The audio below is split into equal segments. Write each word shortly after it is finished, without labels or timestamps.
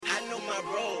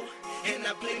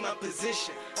I play my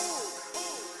position.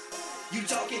 You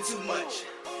talking too much.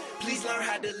 Please learn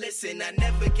how to listen. I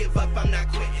never give up, I'm not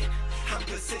quitting. I'm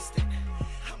persistent.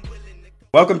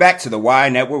 Welcome back to the Why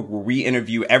Network, where we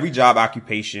interview every job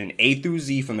occupation, A through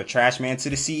Z, from the trash man to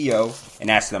the CEO,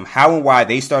 and ask them how and why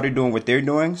they started doing what they're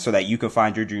doing so that you can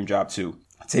find your dream job too.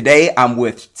 Today, I'm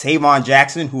with Tayvon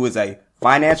Jackson, who is a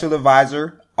financial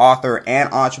advisor, author,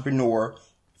 and entrepreneur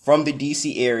from the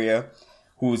DC area,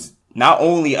 who's not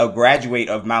only a graduate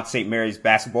of Mount St. Mary's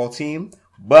basketball team,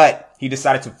 but he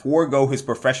decided to forego his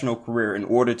professional career in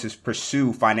order to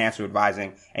pursue financial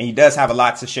advising. And he does have a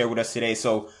lot to share with us today.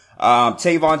 So,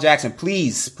 Tayvon Jackson,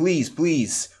 please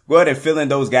go ahead and fill in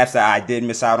those gaps that I did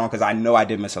miss out on, because I know I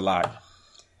did miss a lot.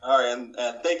 All right, and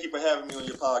thank you for having me on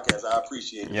your podcast. I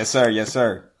appreciate it. Yes, sir. Yes,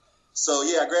 sir. So,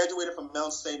 yeah, I graduated from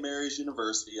Mount St. Mary's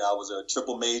University. I was a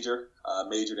triple major,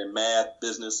 majored in math,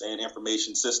 business, and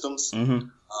information systems. Mm-hmm.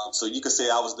 So you could say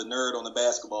I was the nerd on the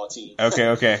basketball team.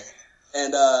 Okay.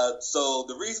 And so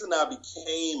the reason I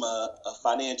became a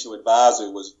financial advisor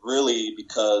was really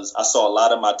because I saw a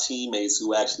lot of my teammates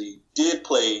who actually did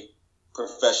play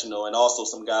professional, and also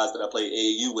some guys that I played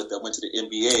AAU with that went to the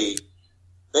NBA.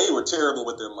 They were terrible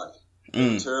with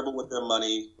their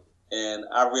money. And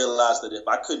I realized that if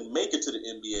I couldn't make it to the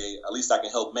NBA, at least I can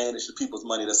help manage the people's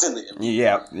money that's in the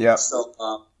NBA. Yeah. So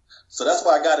that's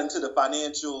why I got into the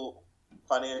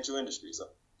financial industry. So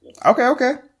yeah.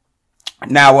 Okay.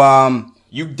 Now,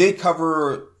 you did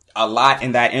cover a lot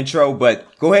in that intro,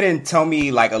 but go ahead and tell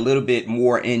me like a little bit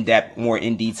more in depth, more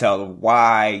in detail of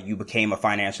why you became a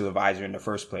financial advisor in the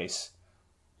first place.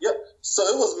 Yep. So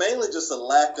it was mainly just a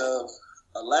lack of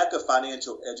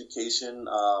financial education,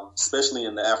 especially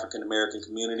in the African American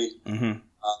community. Mm-hmm.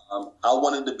 I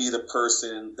wanted to be the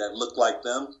person that looked like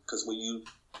them, because when you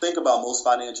think about most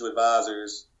financial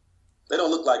advisors, they don't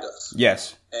look like us.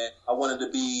 Yes. And I wanted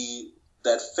to be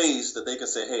that face that they could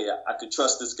say, hey, I could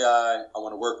trust this guy. I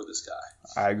want to work with this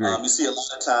guy. I agree. You see a lot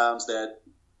of times that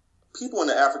people in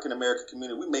the African American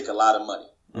community, we make a lot of money.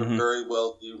 Mm-hmm. We're very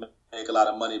wealthy, we make a lot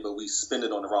of money, but we spend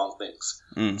it on the wrong things.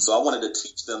 Mm. So I wanted to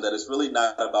teach them that it's really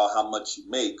not about how much you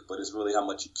make, but it's really how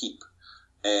much you keep.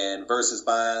 And versus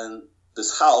buying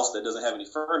this house that doesn't have any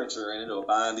furniture in it, or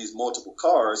buying these multiple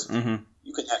cars, mm-hmm.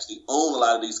 you can actually own a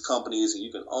lot of these companies, and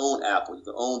you can own Apple, you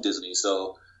can own Disney.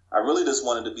 So I really just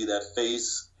wanted to be that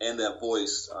face and that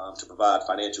voice to provide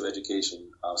financial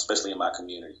education, especially in my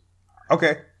community.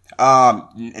 Okay.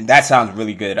 That sounds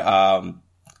really good.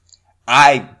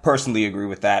 I personally agree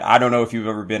with that. I don't know if you've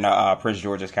ever been to Prince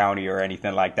George's County or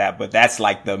anything like that, but that's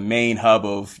like the main hub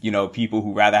of, people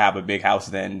who rather have a big house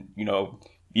than,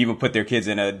 even put their kids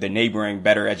in the neighboring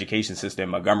better education system,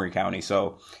 Montgomery County.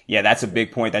 So yeah, that's a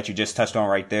big point that you just touched on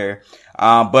right there.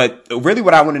 But really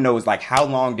what I want to know is like, how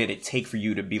long did it take for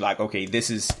you to be like, okay, this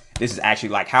is actually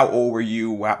like, how old were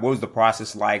you? What was the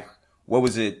process like? What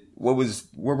was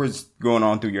going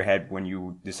on through your head when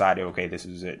you decided, okay, this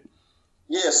is it?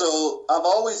 Yeah, so I've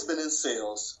always been in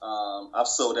sales. I've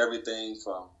sold everything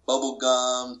from bubble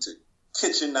gum to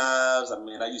kitchen knives. I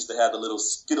mean, I used to have a little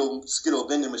Skittle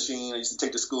vending machine I used to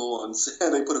take to school, and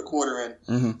they put a quarter in.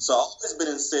 Mm-hmm. So I've always been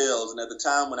in sales. And at the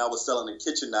time when I was selling the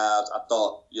kitchen knives, I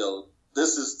thought,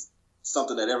 this is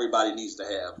something that everybody needs to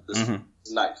have, this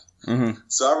mm-hmm. knife. Mm-hmm.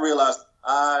 So I realized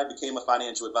I became a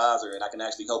financial advisor, and I can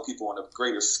actually help people on a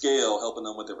greater scale, helping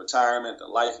them with their retirement, their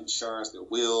life insurance, their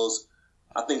wills.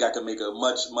 I think I could make a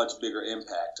much, much bigger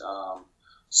impact.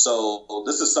 So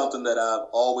this is something that I've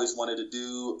always wanted to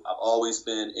do. I've always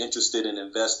been interested in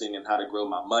investing and how to grow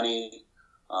my money.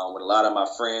 With a lot of my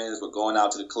friends, we're going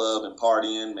out to the club and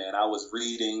partying. Man, I was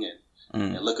reading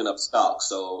and looking up stocks.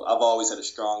 So I've always had a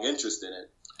strong interest in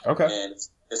it. Okay. And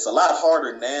it's a lot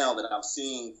harder now that I'm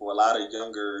seeing for a lot of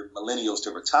younger millennials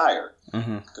to retire.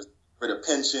 Mm-hmm. Because for the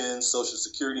pension, Social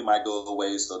Security might go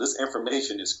away. So this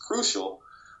information is crucial.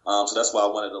 So that's why I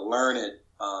wanted to learn it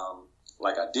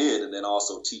like I did, and then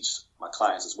also teach my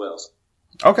clients as well.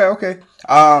 Okay.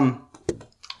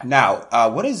 Now,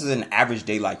 what is an average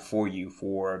day like for you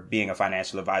for being a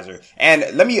financial advisor? And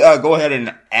let me go ahead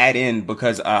and add in,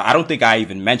 because I don't think I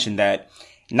even mentioned that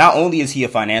not only is he a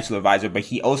financial advisor, but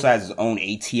he also has his own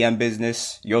ATM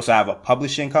business. You also have a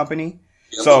publishing company.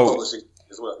 Yeah, publishing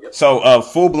as well. Yep. So a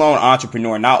full-blown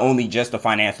entrepreneur, not only just a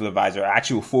financial advisor,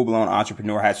 actually a full-blown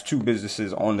entrepreneur, has two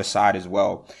businesses on the side as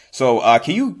well. So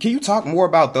can you talk more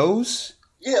about those?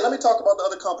 Yeah, let me talk about the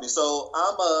other company. So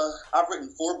I've written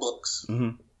 4 books, mm-hmm.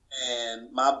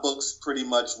 and my books pretty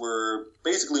much were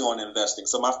basically on investing.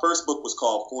 So my first book was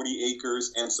called 40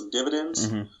 Acres and Some Dividends.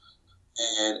 Mm-hmm.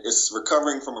 And it's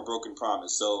recovering from a broken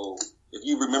promise. So if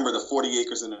you remember the 40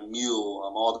 acres and a mule,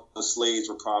 all the slaves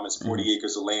were promised 40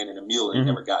 acres of land and a mule, and they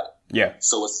never got it. Yeah.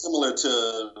 So it's similar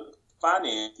to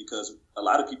finance, because a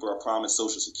lot of people are promised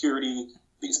Social Security,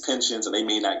 these pensions, and they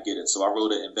may not get it. So I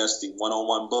wrote an investing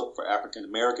 101 book for African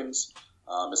Americans.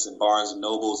 It's in Barnes and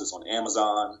Nobles. It's on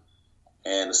Amazon.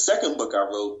 And the second book I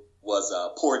wrote was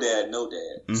Poor Dad, No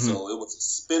Dad. So it was a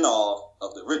spinoff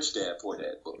of the Rich Dad, Poor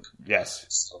Dad book. Yes.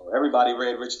 So everybody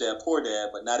read Rich Dad, Poor Dad,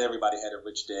 but not everybody had a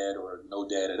rich dad or no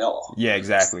dad at all. Yeah,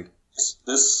 exactly.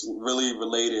 This really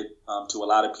related to a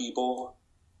lot of people.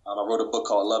 I wrote a book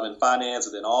called Love and Finance,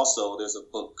 and then also there's a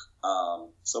book,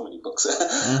 so many books,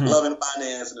 Love and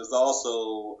Finance, and there's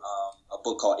also a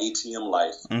book called ATM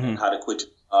Life, and How to Quit Your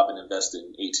Job and Invest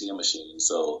in ATM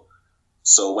Machines.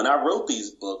 So when I wrote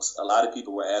these books, a lot of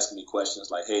people were asking me questions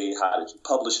like, hey, how did you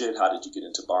publish it? How did you get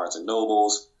into Barnes and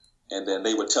Nobles? And then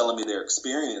they were telling me their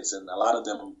experience, and a lot of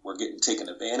them were getting taken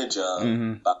advantage of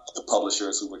by the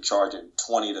publishers who were charging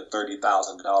 $20,000 to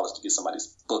 $30,000 to get somebody's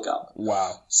book out.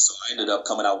 Wow! So I ended up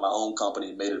coming out with my own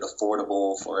company, made it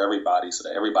affordable for everybody, so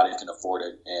that everybody can afford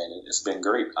it, and it's been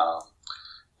great.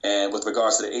 And with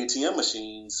regards to the ATM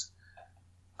machines,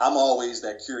 I'm always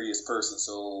that curious person.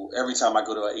 So every time I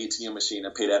go to an ATM machine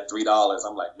and pay that $3,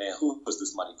 I'm like, man, who was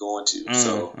this money going to?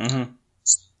 So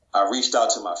I reached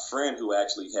out to my friend who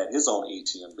actually had his own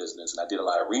ATM business, and I did a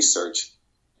lot of research,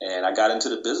 and I got into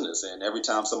the business. And every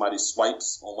time somebody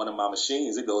swipes on one of my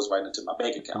machines, it goes right into my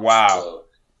bank account. Wow.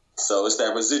 So it's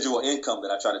that residual income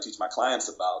that I try to teach my clients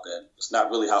about, that it's not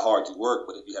really how hard you work,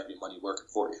 but if you have your money working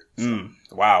for you. So.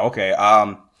 Wow. Okay.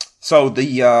 So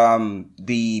the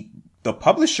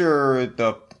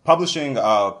publishing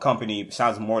company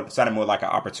sounded more like an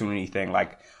opportunity thing.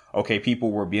 Like, okay,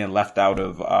 people were being left out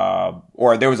of,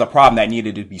 or there was a problem that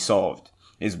needed to be solved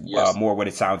is more what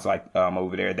it sounds like,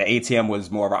 over there. The ATM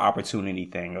was more of an opportunity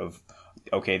thing of,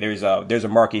 okay, there's a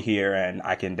market here and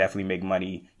I can definitely make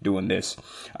money doing this.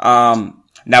 Now,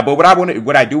 but what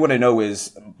I do want to know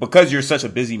is, because you're such a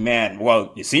busy man,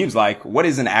 well, it seems like, what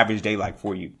is an average day like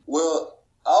for you? Well,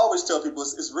 I always tell people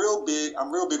it's real big.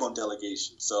 I'm real big on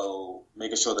delegation. So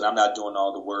making sure that I'm not doing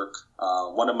all the work.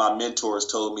 One of my mentors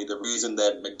told me the reason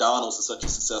that McDonald's is such a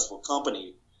successful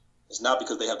company is not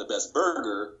because they have the best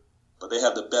burger, but they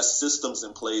have the best systems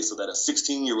in place so that a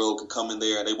 16-year-old can come in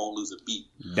there and they won't lose a beat.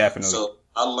 Definitely. So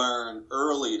I learned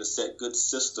early to set good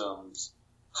systems,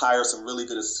 hire some really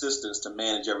good assistants to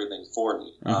manage everything for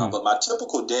me. But my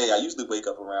typical day, I usually wake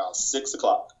up around 6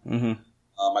 o'clock.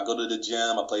 I go to the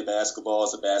gym. I play basketball.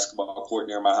 It's a basketball court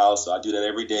near my house, so I do that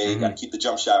every day. Got to keep the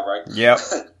jump shot right. Yep.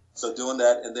 So doing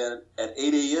that, and then at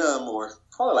 8 a.m. or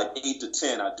probably like 8 to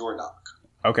 10, I door knock.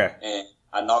 Okay. And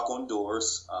I knock on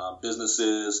doors,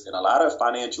 businesses, and a lot of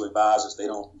financial advisors, they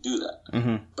don't do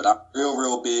that. But I'm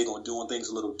real big on doing things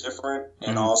a little different,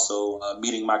 and also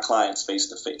meeting my clients face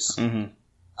to face. I'm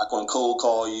not going to cold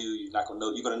call you. You're not going to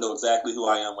know. You're going to know exactly who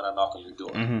I am when I knock on your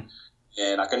door.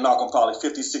 And I can knock on probably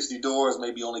 50, 60 doors,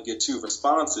 maybe only get 2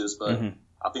 responses, but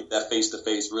I think that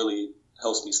face-to-face really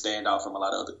helps me stand out from a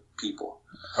lot of other people.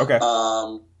 Okay.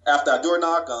 After I door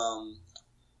knock,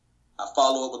 I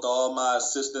follow up with all my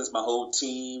assistants, my whole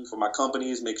team for my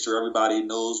companies, make sure everybody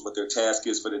knows what their task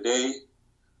is for the day.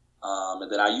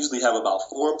 And then I usually have about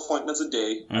 4 appointments a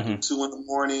day. I do 2 in the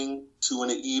morning, 2 in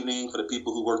the evening for the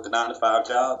people who work the 9-to-5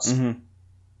 jobs. And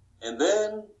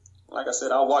then, like I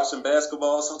said, I'll watch some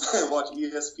basketball, sometimes watch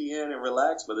ESPN and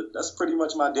relax, but that's pretty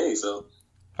much my day. So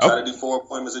I try to do 4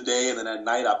 appointments a day, and then at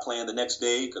night I plan the next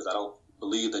day, because I don't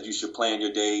believe that you should plan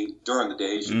your day during the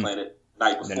day. You should plan it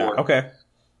night before. Okay.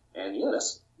 And yeah,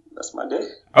 that's my day.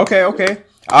 Okay.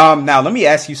 Now let me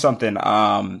ask you something.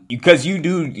 Because you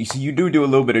do a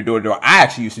little bit of door to door. I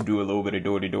actually used to do a little bit of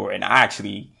door to door, and I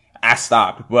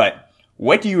stopped. But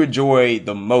what do you enjoy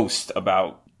the most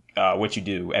about what you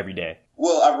do every day?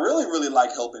 Well, I really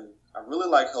like helping. I really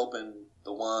like helping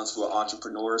the ones who are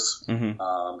entrepreneurs.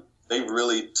 They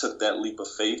really took that leap of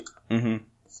faith.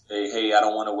 Say, hey, I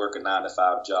don't want to work a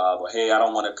 9-to-5 job, or hey, I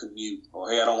don't want to commute, or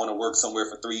hey, I don't want to work somewhere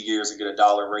for 3 years and get a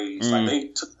 $1 raise. Like, they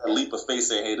took that leap of faith,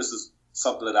 saying, hey, this is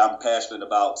something that I'm passionate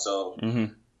about. So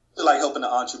they like helping the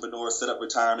entrepreneurs set up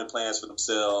retirement plans for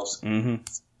themselves,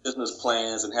 business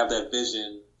plans, and have that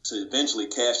vision to eventually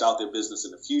cash out their business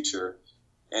in the future.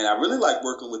 And I really like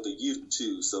working with the youth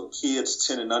too. So kids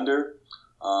 10 and under,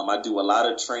 I do a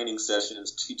lot of training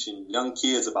sessions teaching young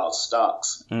kids about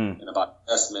stocks and about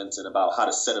investments and about how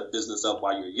to set a business up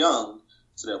while you're young,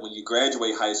 so that when you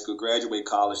graduate high school, graduate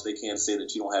college, they can't say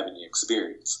that you don't have any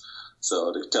experience.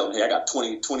 So they tell them, hey, I got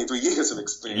 23 years of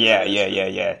experience.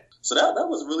 Yeah. So that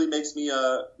was really makes me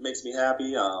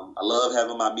happy. I love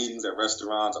having my meetings at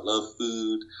restaurants. I love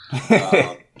food.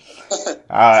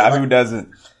 Who doesn't?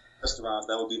 Restaurants,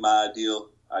 that would be my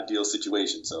ideal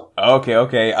situation. So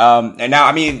okay. And now,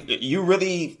 I mean, you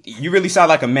really sound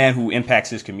like a man who impacts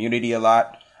his community a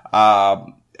lot.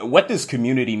 What does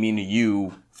community mean to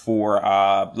you? For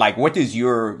like, what does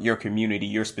your community,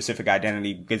 your specific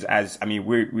identity? Because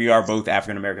we are both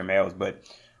African American males, but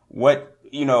what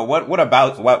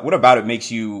about it makes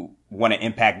you want to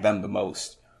impact them the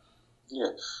most?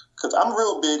 Yeah, because I'm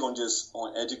real big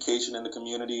on education in the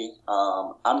community.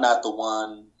 I'm not the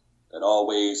one that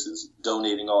always is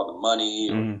donating all the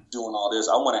money or doing all this.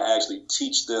 I want to actually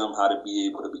teach them how to be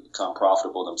able to become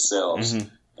profitable themselves.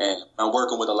 And I'm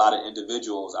working with a lot of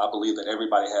individuals. I believe that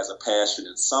everybody has a passion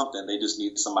in something. They just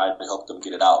need somebody to help them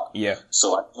get it out. Yeah.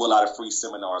 So I do a lot of free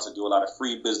seminars. I do a lot of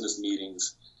free business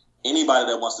meetings. Anybody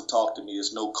that wants to talk to me,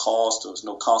 there's no cost or there's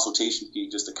no consultation fee,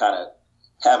 just to kind of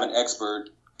have an expert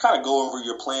kind of go over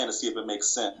your plan to see if it makes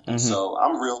sense. And so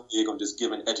I'm real big on just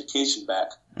giving education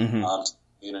back to the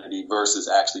community versus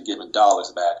actually giving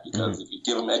dollars back, because if you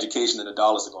give them education, then the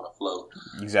dollars are going to flow.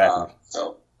 Exactly.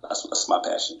 So that's my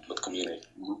passion with the community.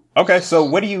 Okay, so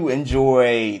what do you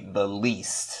enjoy the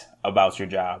least about your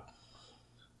job?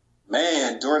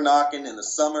 Man, door knocking in the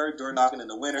summer, door knocking in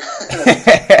the winter.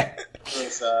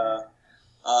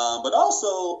 But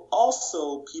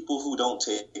also people who don't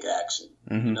take action.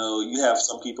 You know, you have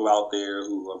some people out there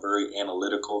who are very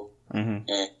analytical, and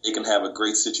they can have a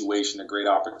great situation, a great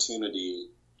opportunity,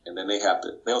 and then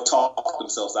they'll talk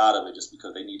themselves out of it just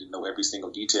because they need to know every single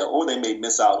detail, or they may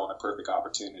miss out on a perfect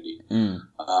opportunity.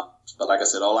 But like I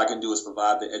said, all I can do is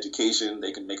provide the education.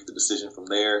 They can make the decision from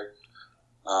there.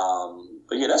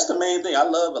 But yeah, that's the main thing. I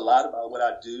love a lot about what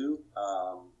I do.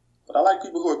 But I like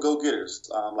people who are go-getters,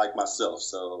 like myself.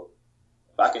 So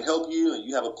if I can help you and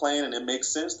you have a plan and it makes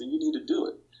sense, then you need to do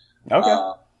it.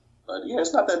 Okay. But yeah,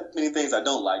 it's not that many things I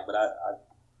don't like, but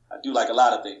I do like a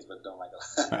lot of things, but don't like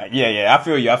a lot. Yeah, I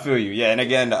feel you. Yeah, and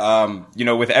again,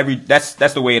 with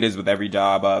that's the way it is with every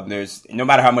job. There's, no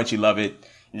matter how much you love it,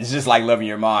 it's just like loving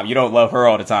your mom. You don't love her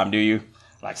all the time, do you?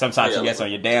 Like, sometimes she gets on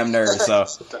your damn nerves. So,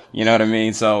 you know what I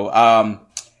mean? So,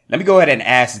 let me go ahead and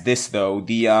ask this though.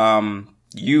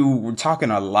 You were talking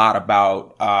a lot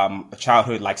about,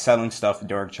 childhood, like selling stuff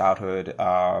during childhood.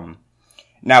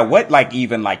 Now, what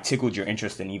even tickled your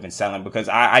interest in even selling? Because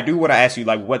I do want to ask you,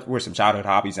 what were some childhood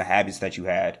hobbies and habits that you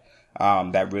had,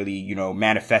 that really,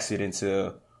 manifested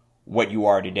into what you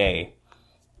are today?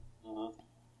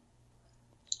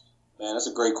 Man, that's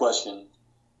a great question.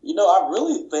 I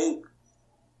really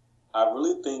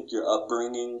think your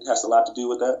upbringing has a lot to do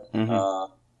with that.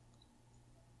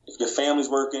 If your family's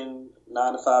working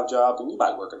 9-to-5 job, then you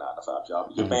might work a 9-to-5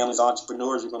 job. If your family's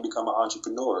entrepreneurs, you're going to become an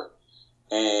entrepreneur.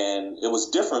 And it was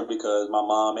different because my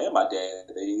mom and my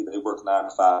dad, they worked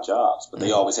 9-to-5 jobs, but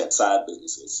they always had side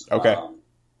businesses. Okay.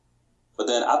 But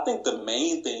then I think the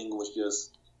main thing was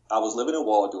just, I was living in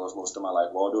Waldorf most of my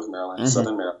life, Waldorf, Maryland,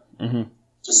 Southern Maryland.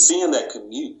 Just seeing that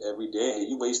commute every day,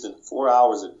 you wasting 4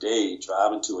 hours a day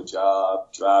driving to a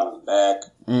job, driving back.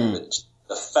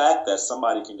 The fact that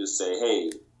somebody can just say,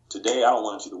 hey, today I don't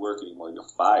want you to work anymore, you're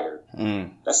fired.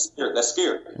 That's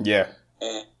scary. Yeah.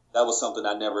 And that was something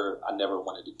I never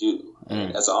wanted to do.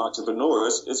 And as an entrepreneur,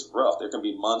 it's rough. There can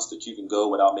be months that you can go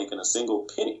without making a single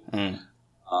penny.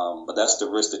 But that's the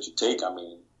risk that you take,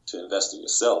 to invest in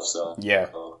yourself. So yeah.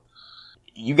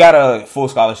 You got a full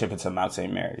scholarship into Mount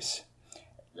St. Mary's.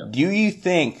 Yep. Do you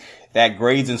think that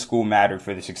grades in school mattered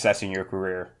for the success in your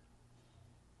career?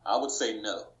 I would say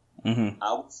no.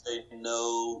 I would say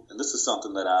no. And this is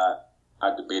something that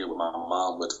I debated with my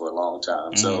mom for a long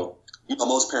time. So,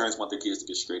 most parents want their kids to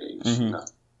get straight A's.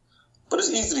 But it's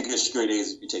easy to get straight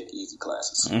A's if you take the easy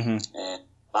classes. And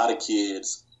a lot of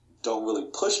kids don't really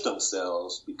push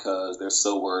themselves because they're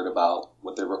so worried about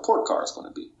what their report card is going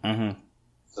to be.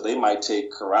 So they might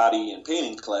take karate and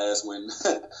painting class when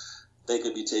they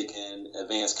could be taking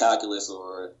advanced calculus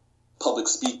or public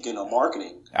speaking or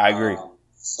marketing. I agree.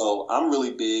 So I'm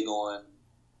really big on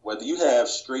whether you have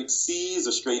straight C's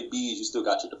or straight B's, you still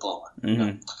got your diploma.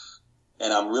 And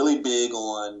I'm really big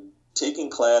on taking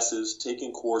classes,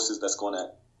 taking courses that's going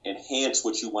to enhance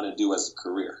what you want to do as a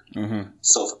career.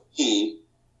 So for me,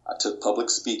 I took public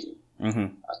speaking, I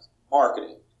took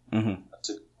marketing, I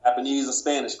took Japanese and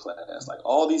Spanish class. Like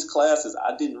all these classes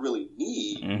I didn't really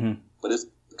need, but it's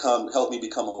helped me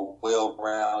become a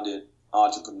well-rounded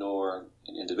entrepreneur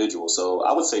and individual. So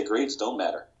I would say grades don't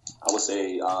matter. I would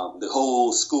say the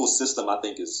whole school system, I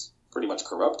think, is pretty much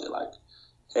corrupted. Like,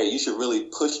 hey, you should really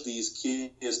push these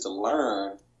kids to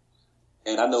learn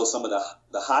And I know some of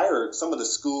some of the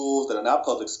schools that are not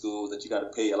public schools that you got to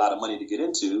pay a lot of money to get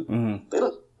into, they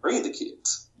don't grade the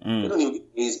kids. They don't even get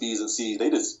A's, B's, and C's. They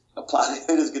just apply.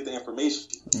 They just get the information.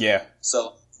 Yeah.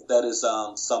 So that is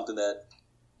something that,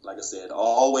 like I said,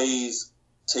 always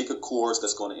take a course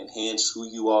that's going to enhance who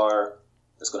you are,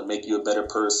 that's going to make you a better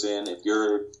person. If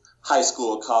your high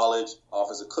school or college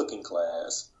offers a cooking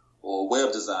class or a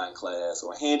web design class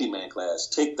or a handyman class,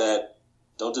 take that.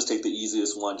 Don't just take the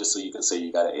easiest one just so you can say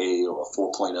you got an A or a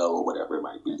 4.0 or whatever it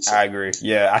might be. So, I agree.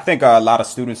 Yeah, I think a lot of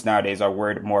students nowadays are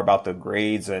worried more about the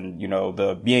grades and,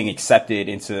 the being accepted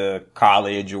into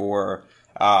college or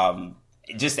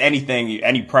just anything,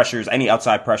 any pressures, any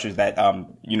outside pressures that,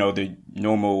 the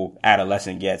normal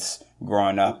adolescent gets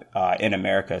growing up in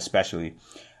America especially.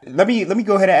 Let me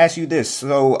go ahead and ask you this.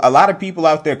 So a lot of people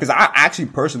out there, because I actually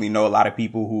personally know a lot of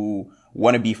people who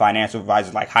want to be financial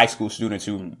advisors, like high school students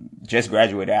who just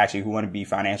graduated actually, who want to be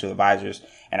financial advisors.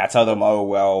 And I tell them, oh,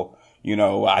 well,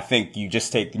 I think you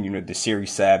just take, the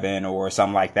Series 7 or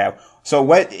something like that. So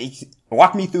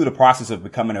walk me through the process of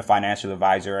becoming a financial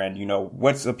advisor and,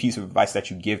 what's a piece of advice that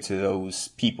you give to those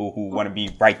people who want to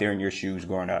be right there in your shoes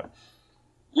growing up?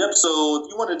 Yep. So if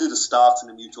you want to do the stocks and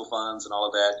the mutual funds and all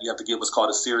of that, you have to get what's called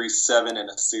a Series 7 and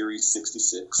a Series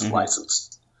 66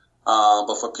 license.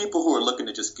 But for people who are looking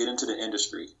to just get into the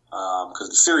industry, because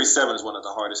the Series 7 is one of the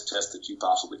hardest tests that you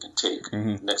possibly can take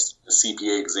next to the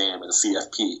CPA exam and the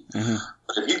CFP.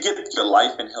 But if you get your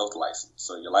life and health license,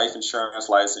 so your life insurance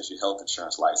license, your health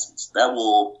insurance license,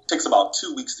 takes about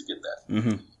 2 weeks to get that.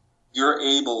 You're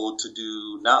able to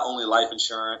do not only life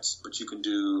insurance, but you can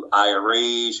do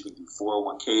IRAs, you can do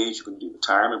 401ks, you can do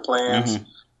retirement plans.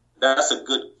 That's a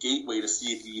good gateway to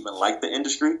see if you even like the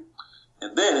industry.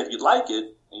 And then if you like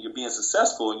it, and you're being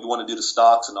successful and you want to do the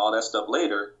stocks and all that stuff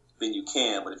later, then you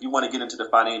can. But if you want to get into the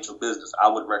financial business, I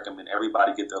would recommend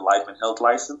everybody get their life and health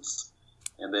license.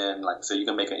 And then, like I said, you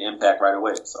can make an impact right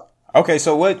away. So. Okay,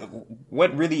 so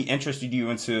what really interested you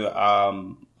into,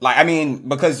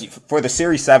 because for the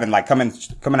Series 7, like coming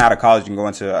out of college and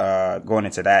going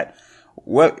into that,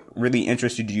 what really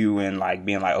interested you in like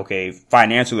being like, okay,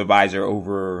 financial advisor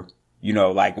over,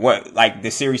 the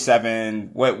Series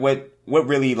 7, what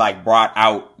really like brought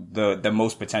out the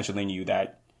most potential in you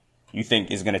that you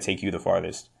think is going to take you the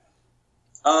farthest?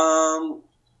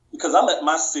 Because I let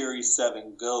my Series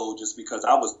 7 go just because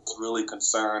I was really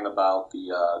concerned about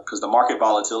because the market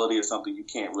volatility is something you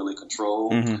can't really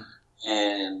control.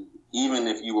 And even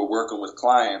if you were working with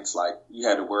clients, like you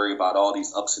had to worry about all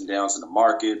these ups and downs in the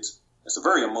market. It's a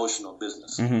very emotional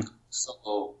business.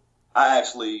 So I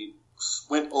actually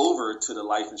went over to the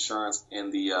life insurance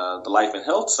and the life and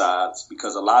health sides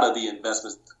because a lot of the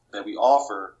investments that we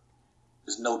offer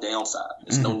is no downside.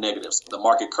 It's no negatives. If the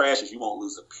market crashes, you won't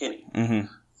lose a penny.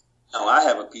 Now, I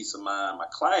have a peace of mind. My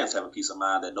clients have a peace of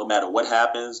mind that no matter what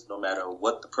happens, no matter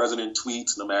what the president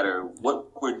tweets, no matter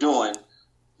what we're doing,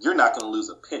 you're not going to lose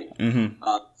a penny.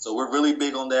 So we're really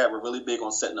big on that. We're really big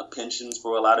on setting up pensions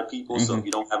for a lot of people. So if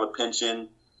you don't have a pension,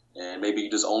 and maybe you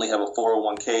just only have a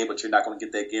 401k, but you're not going to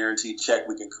get that guaranteed check,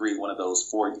 we can create one of those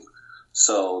for you.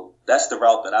 So that's the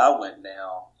route that I went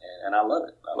now, and I love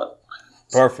it.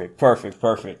 Perfect.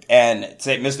 And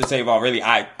Mr. Tayvon, really,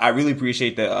 I really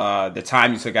appreciate the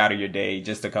time you took out of your day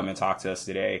just to come and talk to us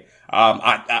today.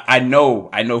 I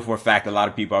know for a fact a lot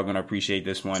of people are going to appreciate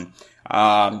this one.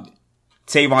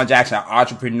 Tayvon Jackson,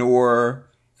 entrepreneur,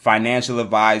 financial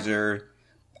advisor,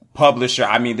 publisher.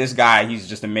 I mean, this guy, he's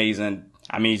just amazing.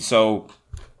 I mean, so,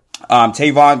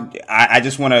 Tayvon, I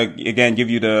just want to, again, give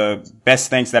you the best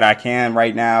thanks that I can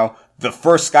right now. The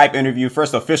first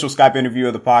official Skype interview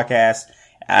of the podcast.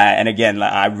 And again,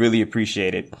 I really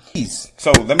appreciate it.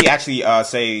 So let me actually,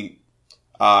 say,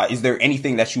 is there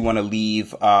anything that you want to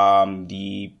leave,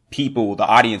 the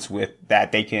audience with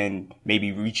that they can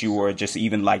maybe reach you or just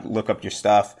even like look up your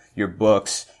stuff, your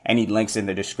books, any links in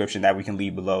the description that we can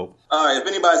leave below? All right. If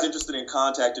anybody's interested in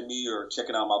contacting me or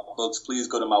checking out my books, please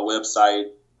go to my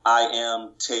website,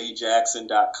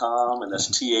 iamtayjackson.com, and that's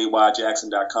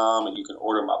TAYJackson.com, and you can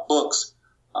order my books.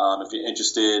 If you're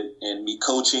interested in me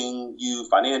coaching you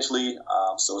financially,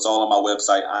 so it's all on my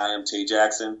website,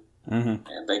 iamtayjackson. And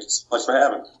thank you so much for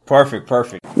having me. Perfect.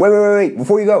 Wait.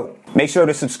 Before you go, make sure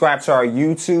to subscribe to our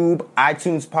YouTube,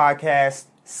 iTunes podcast,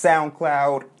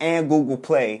 SoundCloud, and Google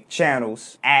Play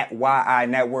channels at YI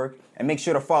Network. And make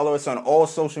sure to follow us on all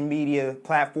social media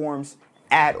platforms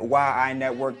at YI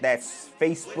Network. That's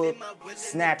Facebook,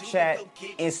 Snapchat,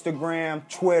 Instagram,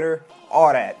 Twitter,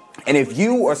 all that. And if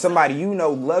you or somebody you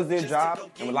know loves their job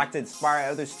and would like to inspire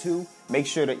others too, make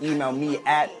sure to email me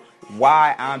at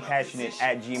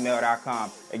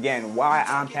whyi'mpassionate@gmail.com. Again,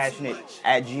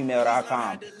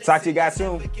 whyi'mpassionate@gmail.com. Talk to you guys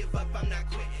soon.